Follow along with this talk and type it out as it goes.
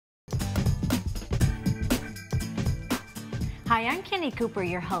Hi, I'm Candie Cooper,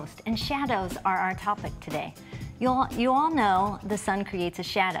 your host, and shadows are our topic today. You all know the sun creates a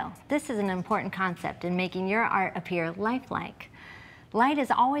shadow. This is an important concept in making your art appear lifelike. Light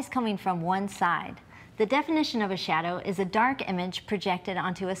is always coming from one side. The definition of a shadow is a dark image projected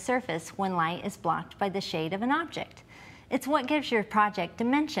onto a surface when light is blocked by the shade of an object. It's what gives your project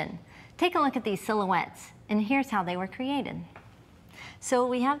dimension. Take a look at these silhouettes, and here's how they were created. So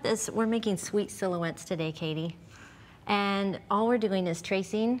we have this, we're making sweet silhouettes today, Katie. And all we're doing is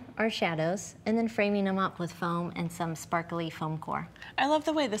tracing our shadows and then framing them up with foam and some sparkly foam core. I love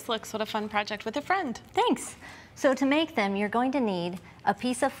the way this looks. What a fun project with a friend. Thanks. So to make them, you're going to need a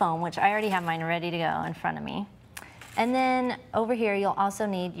piece of foam, which I already have mine ready to go in front of me. And then over here, you'll also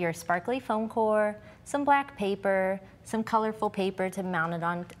need your sparkly foam core, some black paper, some colorful paper to mount it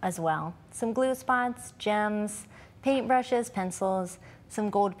on as well, some glue spots, gems, paintbrushes, pencils,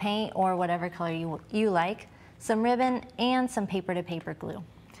 some gold paint or whatever color you like, some ribbon, and some paper-to-paper glue.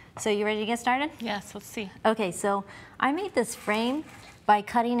 So you ready to get started? Yes, let's see. Okay, so I made this frame by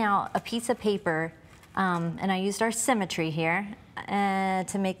cutting out a piece of paper, and I used our symmetry here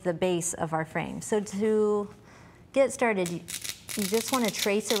to make the base of our frame. So to get started, you just want to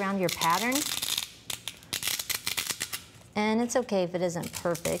trace around your pattern. And it's okay if it isn't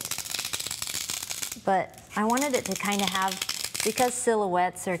perfect, but I wanted it to kind of have, because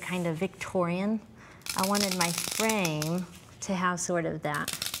silhouettes are kind of Victorian, I wanted my frame to have sort of that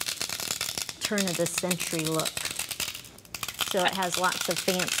turn of the century look. So it has lots of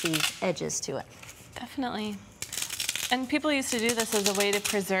fancy edges to it. Definitely. And people used to do this as a way to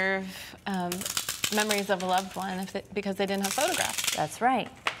preserve memories of a loved one because they didn't have photographs. That's right.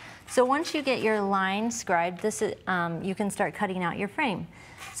 So once you get your line scribed, this is, you can start cutting out your frame.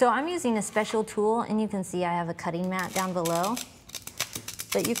 So I'm using a special tool, and you can see I have a cutting mat down below.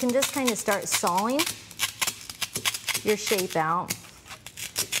 But you can just kind of start sawing your shape out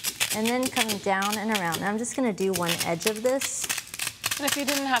and then coming down and around. And I'm just going to do one edge of this. And if you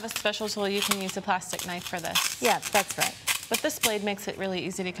didn't have a special tool, you can use a plastic knife for this. Yeah, that's right. But this blade makes it really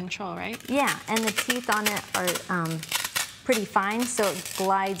easy to control, right? Yeah, and the teeth on it are pretty fine, so it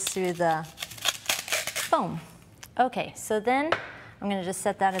glides through the foam. Okay, so then I'm going to just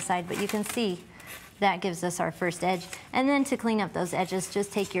set that aside, but you can see that gives us our first edge. And then to clean up those edges,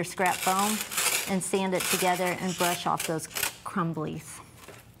 just take your scrap foam and sand it together and brush off those crumblies.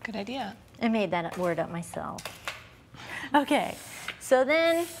 Good idea. I made that word up myself. Okay, so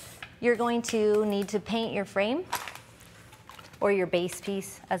then you're going to need to paint your frame, or your base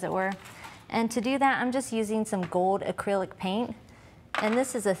piece, as it were. And to do that, I'm just using some gold acrylic paint. And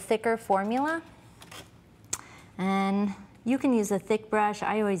this is a thicker formula. And you can use a thick brush.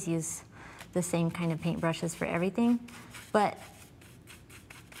 I always use the same kind of paint brushes for everything. But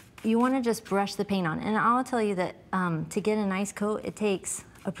you want to just brush the paint on. And I'll tell you that to get a nice coat, it takes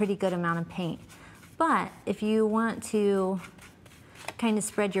a pretty good amount of paint. But if you want to kind of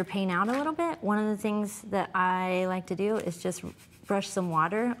spread your paint out a little bit, one of the things that I like to do is just brush some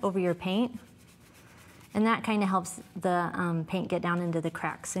water over your paint. And that kind of helps the paint get down into the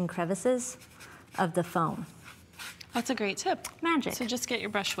cracks and crevices of the foam. That's a great tip. Magic. So just get your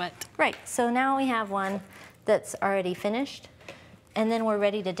brush wet. Right, so now we have one that's already finished, and then we're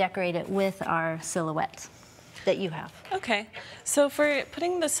ready to decorate it with our silhouette that you have. Okay, so for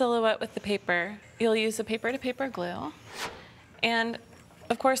putting the silhouette with the paper, you'll use a paper-to-paper glue. And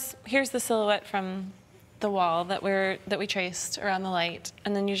of course, here's the silhouette from the wall that we traced around the light,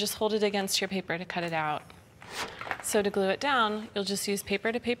 and then you just hold it against your paper to cut it out. So to glue it down, you'll just use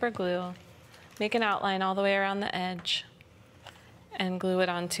paper-to-paper glue, make an outline all the way around the edge, and glue it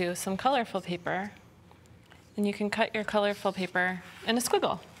onto some colorful paper. And you can cut your colorful paper in a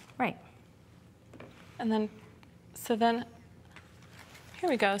squiggle. Right. And then, here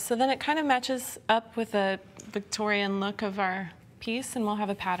we go. So then it kind of matches up with the Victorian look of our piece, and we'll have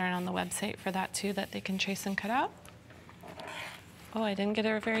a pattern on the website for that too that they can trace and cut out. Oh, I didn't get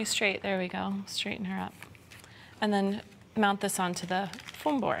her very straight. There we go. Straighten her up. And then mount this onto the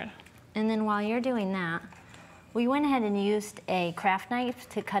foam board. And then while you're doing that, we went ahead and used a craft knife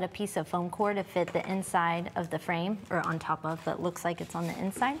to cut a piece of foam core to fit the inside of the frame, or on top of, that looks like it's on the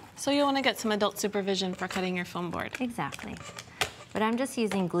inside. So you want to get some adult supervision for cutting your foam board. Exactly. But I'm just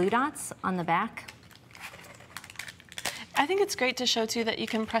using glue dots on the back. I think it's great to show too that you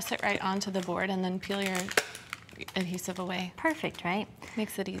can press it right onto the board and then peel your adhesive away. Perfect, right?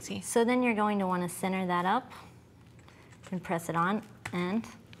 Makes it easy. So then you're going to want to center that up and press it on, and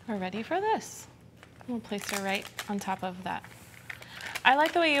we're ready for this. We'll place her right on top of that. I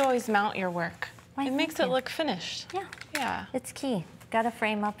like the way you always mount your work. Why, it makes it look finished. Yeah. Yeah. It's key. Got to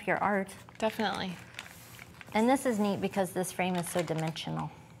frame up your art. Definitely. And this is neat because this frame is so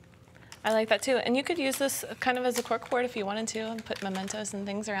dimensional. I like that too. And you could use this kind of as a corkboard if you wanted to and put mementos and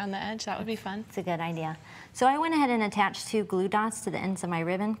things around the edge. That would be fun. It's a good idea. So I went ahead and attached 2 glue dots to the ends of my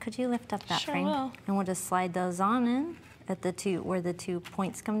ribbon. Could you lift up that Sure frame? will. And we'll just slide those on in at the where the 2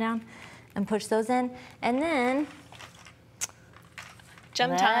 points come down and push those in. And then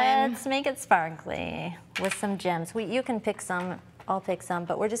Gem time. let's make it sparkly with some gems. You can pick some, I'll pick some,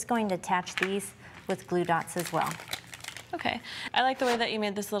 but we're just going to attach these with glue dots as well. Okay. I like the way that you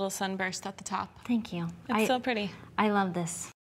made this little sunburst at the top. Thank you. It's so pretty. I love this.